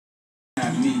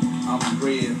I'm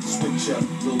rare, switch up,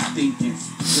 little thinking.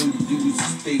 Little dudes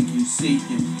thinking,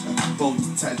 seeking. Like a boat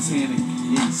to Titanic,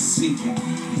 it ain't sinking.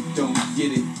 You don't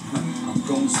get it, I'm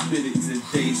gon' spit it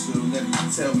today, so don't let me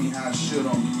tell me how I should,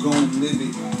 I'm gon' live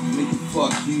it. Nigga,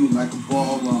 fuck you like a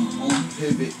ball, I'm on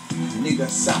pivot. Nigga,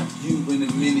 sock you in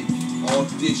a minute, all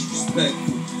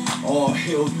disrespectful. All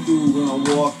hell through when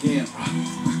I walk in.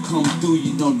 I come through,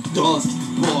 you know the dogs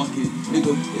keep barking.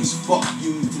 Nigga, it's fuck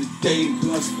you to the day the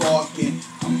gun's sparking.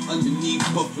 I'm underneath,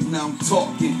 but for now I'm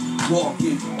talking.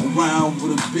 Walking around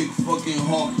with a big fucking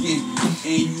hawking.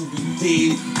 And you be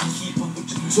dead, keep up with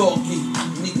your talking.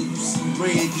 Nigga, you see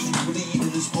red, you bleed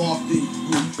in this often.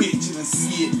 You a bitch and I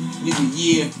see it. Nigga,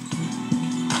 yeah.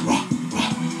 Rah, rah.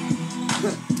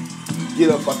 Get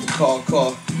up out the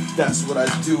car. That's what I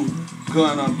do.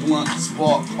 Gun on blunt,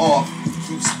 spark off,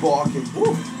 keep sparking.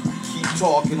 Woo. I keep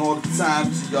talking all the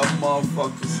time to y'all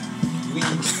motherfuckers. We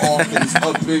talking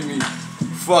up in me.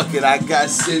 Fuck it, I got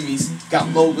semis, got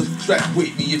Lola strapped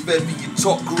with me if ever you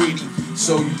talk greedy.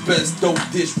 So you best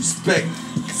don't disrespect,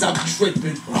 cause I'm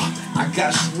tripping. I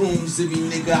got shrooms in me,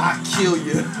 nigga, I kill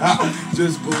you.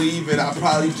 Just believe it, I'll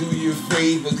probably do you a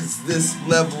favor, cause this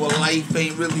level of life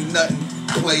ain't really nothing.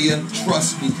 Player,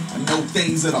 trust me, I know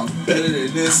things that are better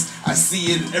than this. I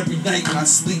see it every night when I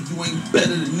sleep, you ain't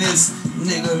better than this.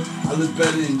 Nigga, I live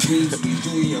better than dreams when you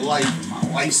do in your life.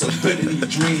 My life's so better than your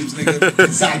dreams, nigga,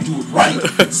 cause I do it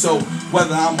right. So,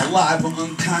 whether I'm alive or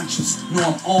unconscious, know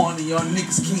I'm on and y'all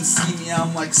niggas can't see me,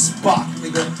 I'm like Spock,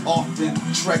 nigga, often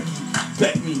Trekkie.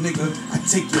 Bet me, nigga, I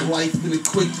take your life in a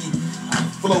quickie. I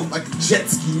float like a jet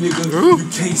ski, nigga. You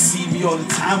can't see me all the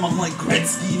time, I'm like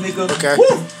Gretzky, nigga. Okay.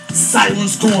 Woo!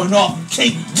 Silence going off,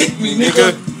 can't get me,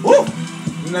 nigga. Woo!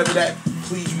 Remember that,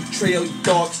 please betrayal your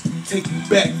thoughts. Take me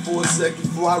back for a second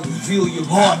before I reveal your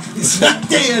heart. It's not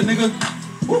there, nigga.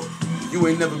 Woo! You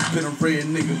ain't never been a rare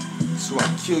nigga, so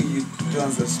I kill you,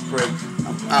 guns that spray.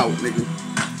 I'm out, nigga.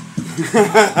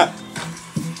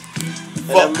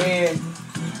 And I'm in,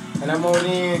 and I'm on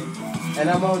in, and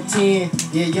I'm on 10.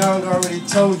 Yeah, Young already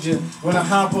told you. When I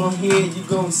hop on here, you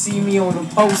gon' see me on the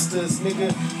posters,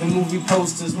 nigga. The movie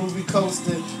posters, movie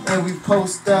coaster. And we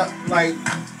post up like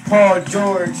Paul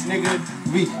George, nigga.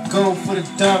 We go for the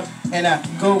dunk, and I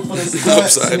go for the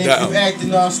stunts. And if you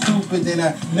acting all stupid, then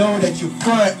I know that you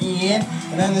front end.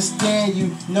 And understand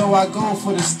you know I go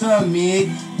for the stunt mid.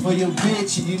 For your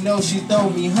bitch, and you know she throw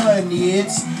me her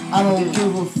nids. I don't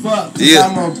give a fuck, cause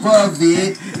I'm above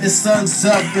it. The sun's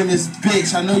up in this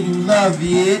bitch, I know you love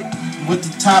it. With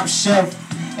the top shelf,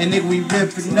 and nigga we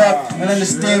ripping up. And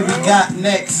understand we got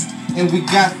next, and we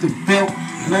got the belt.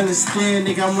 And understand,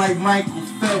 nigga, I'm like Michael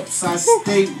Phelps. I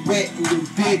stay wet in the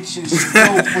bitch, and she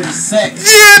go for the sex.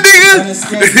 Yeah, nigga.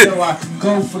 Understand, so I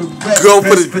go for the bet. Go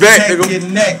for the bet, nigga. Protect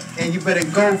your neck, and you better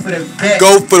go for the bet.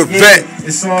 Go for the bet.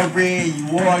 It's all red,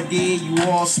 you all dead, you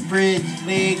all spread your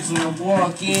legs when I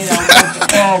walk in. I want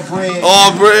you all bread.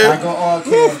 All bread? I go all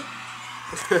cash.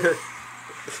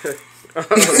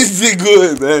 You did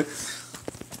good, man.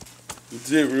 You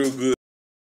did real good.